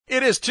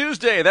It is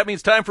Tuesday. That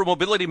means time for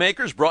Mobility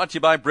Makers, brought to you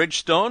by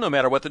Bridgestone. No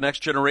matter what the next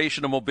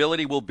generation of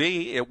mobility will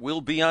be, it will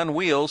be on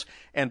wheels,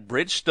 and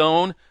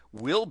Bridgestone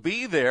will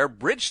be there.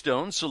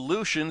 Bridgestone,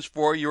 solutions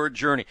for your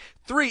journey.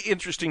 3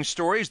 interesting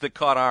stories that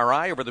caught our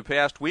eye over the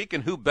past week,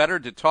 and who better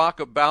to talk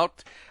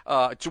about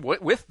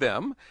with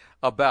them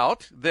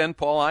about than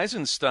Paul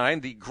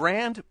Eisenstein, the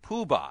Grand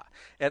Poobah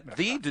at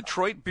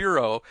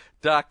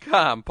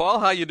thedetroitbureau.com. Paul,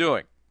 how you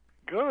doing?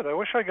 Good. I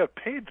wish I got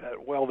paid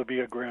that well to be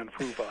a Grand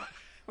Poobah.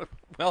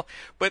 Well,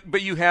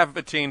 but you have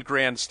attained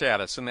grand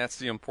status, and that's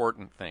the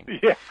important thing.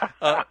 Yeah,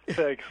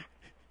 thanks.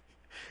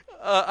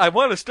 I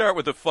want to start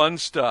with the fun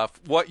stuff,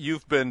 what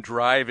you've been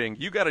driving.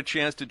 You got a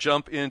chance to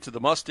jump into the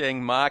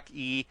Mustang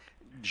Mach-E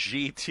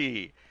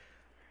GT.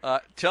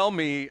 Tell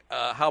me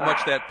how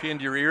much that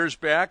pinned your ears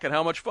back and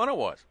how much fun it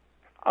was.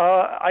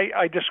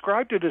 I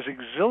described it as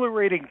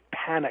exhilarating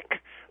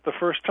panic the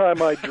first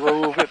time I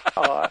drove it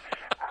out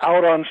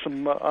on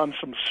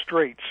some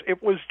straights.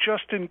 It was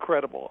just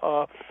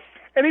incredible.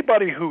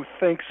 Anybody who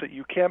thinks that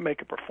you can't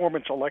make a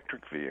performance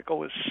electric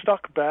vehicle is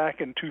stuck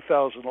back in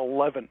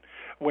 2011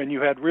 when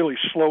you had really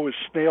slow as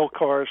snail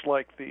cars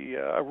like the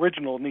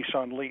original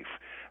Nissan Leaf.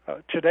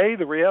 Today,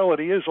 the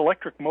reality is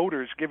electric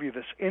motors give you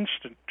this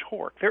instant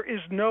torque. There is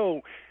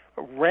no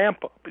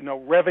ramp up,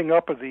 revving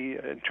up of the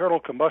internal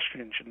combustion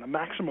engine. The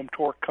maximum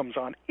torque comes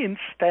on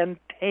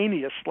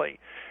instantaneously,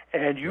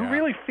 and you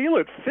really feel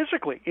it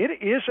physically. It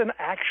is an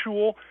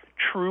actual,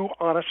 true,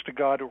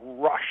 honest-to-God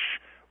rush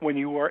when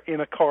you are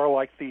in a car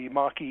like the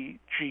Mach-E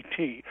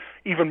GT,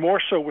 even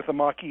more so with the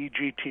Mach-E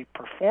GT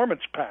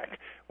Performance Pack,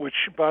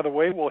 which, by the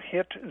way, will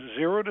hit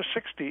 0 to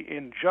 60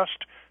 in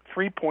just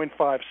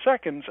 3.5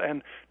 seconds,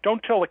 and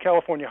don't tell the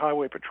California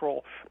Highway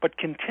Patrol, but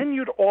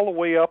continued all the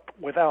way up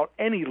without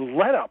any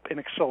let-up in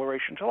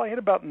acceleration until I hit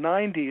about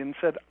 90 and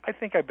said, I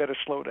think I better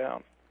slow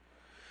down.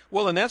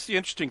 Well, and that's the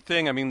interesting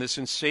thing. I mean, the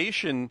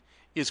sensation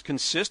is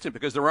consistent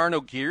because there are no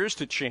gears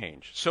to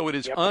change, so it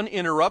is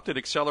uninterrupted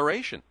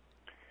acceleration.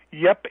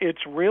 Yep,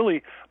 it's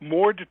really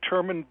more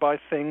determined by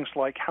things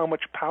like how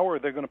much power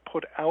they're going to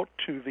put out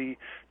to the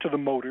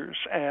motors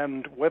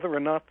and whether or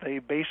not they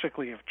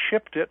basically have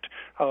chipped it,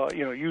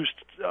 used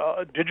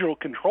digital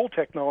control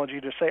technology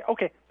to say,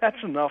 okay,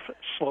 that's enough,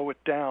 slow it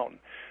down.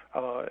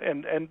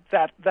 And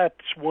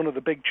that's one of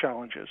the big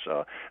challenges.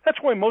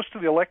 That's why most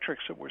of the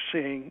electrics that we're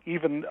seeing,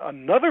 even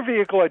another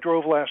vehicle I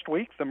drove last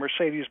week, the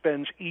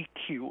Mercedes-Benz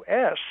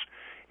EQS,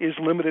 is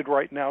limited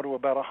right now to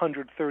about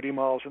 130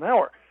 miles an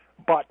hour.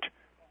 But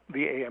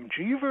the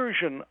AMG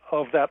version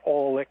of that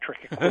all-electric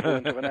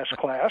equivalent of an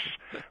S-Class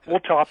will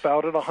top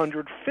out at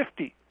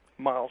 150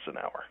 miles an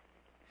hour.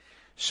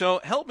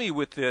 So help me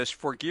with this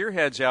for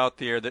gearheads out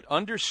there that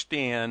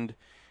understand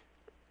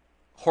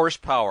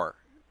horsepower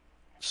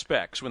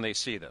specs when they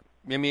see them.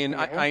 I mean,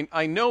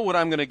 I know what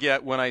I'm going to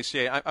get when I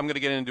say I'm going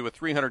to get into a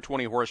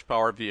 320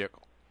 horsepower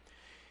vehicle.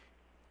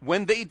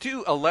 When they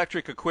do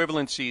electric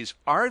equivalencies,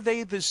 are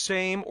they the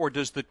same, or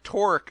does the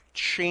torque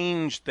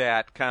change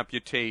that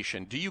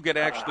computation? Do you get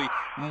actually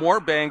more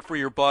bang for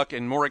your buck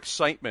and more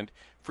excitement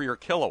for your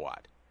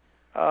kilowatt?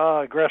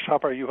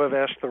 Grasshopper, you have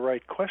asked the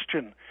right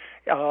question.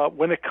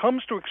 When it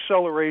comes to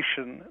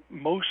acceleration,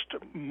 most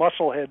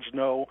muscleheads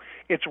know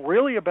it's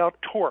really about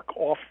torque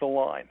off the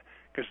line,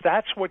 because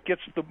that's what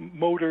gets the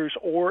motors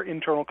or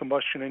internal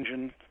combustion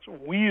engine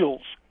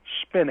wheels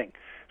spinning.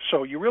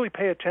 So you really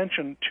pay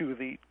attention to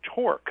the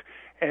torque,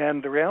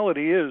 and the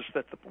reality is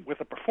that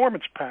with a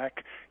performance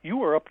pack,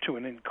 you are up to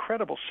an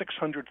incredible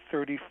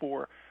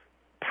 634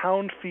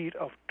 pound-feet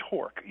of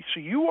torque. So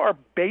you are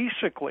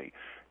basically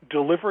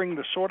delivering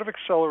the sort of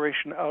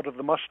acceleration out of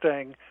the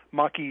Mustang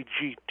Mach-E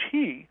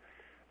GT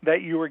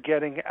that you are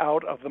getting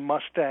out of the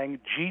Mustang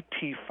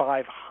GT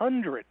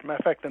 500. Matter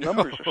of fact, the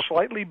numbers are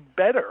slightly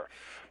better.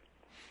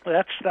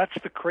 That's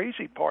the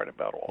crazy part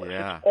about all this.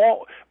 Yeah. It's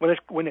all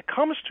when it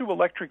comes to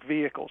electric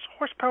vehicles,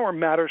 horsepower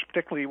matters,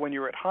 particularly when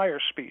you're at higher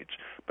speeds.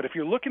 But if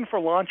you're looking for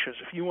launches,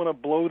 if you want to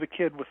blow the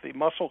kid with the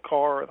muscle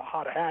car or the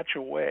hot hatch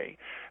away,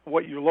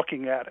 what you're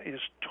looking at is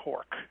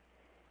torque.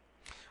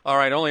 All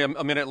right, only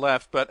a minute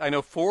left, but I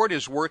know Ford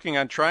is working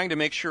on trying to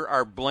make sure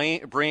our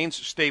brains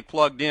stay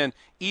plugged in,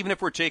 even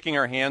if we're taking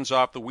our hands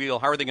off the wheel.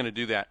 How are they going to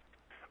do that?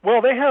 Well,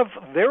 they have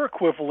their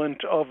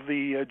equivalent of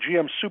the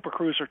GM Super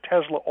Cruise or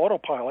Tesla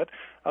Autopilot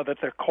that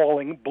they're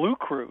calling Blue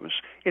Cruise.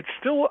 It's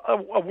still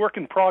a work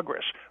in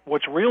progress.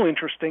 What's real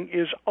interesting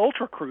is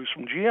Ultra Cruise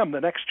from GM, the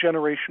next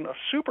generation of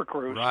Super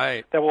Cruise,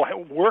 that will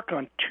work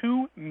on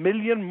 2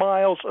 million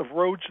miles of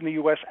roads in the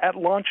U.S. at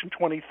launch in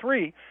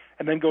 23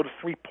 and then go to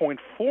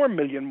 3.4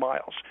 million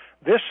miles.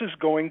 This is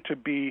going to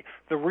be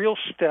the real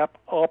step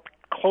up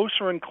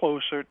closer and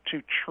closer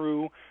to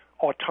true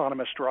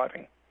autonomous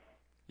driving.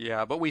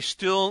 Yeah, but we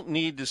still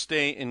need to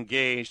stay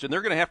engaged, and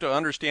they're going to have to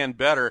understand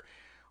better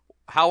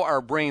how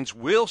our brains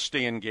will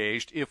stay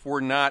engaged if we're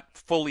not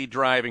fully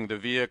driving the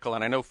vehicle.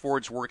 And I know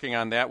Ford's working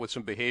on that with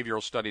some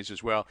behavioral studies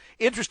as well.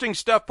 Interesting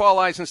stuff, Paul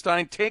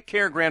Eisenstein. Take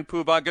care, Grand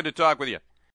Poobah. Good to talk with you.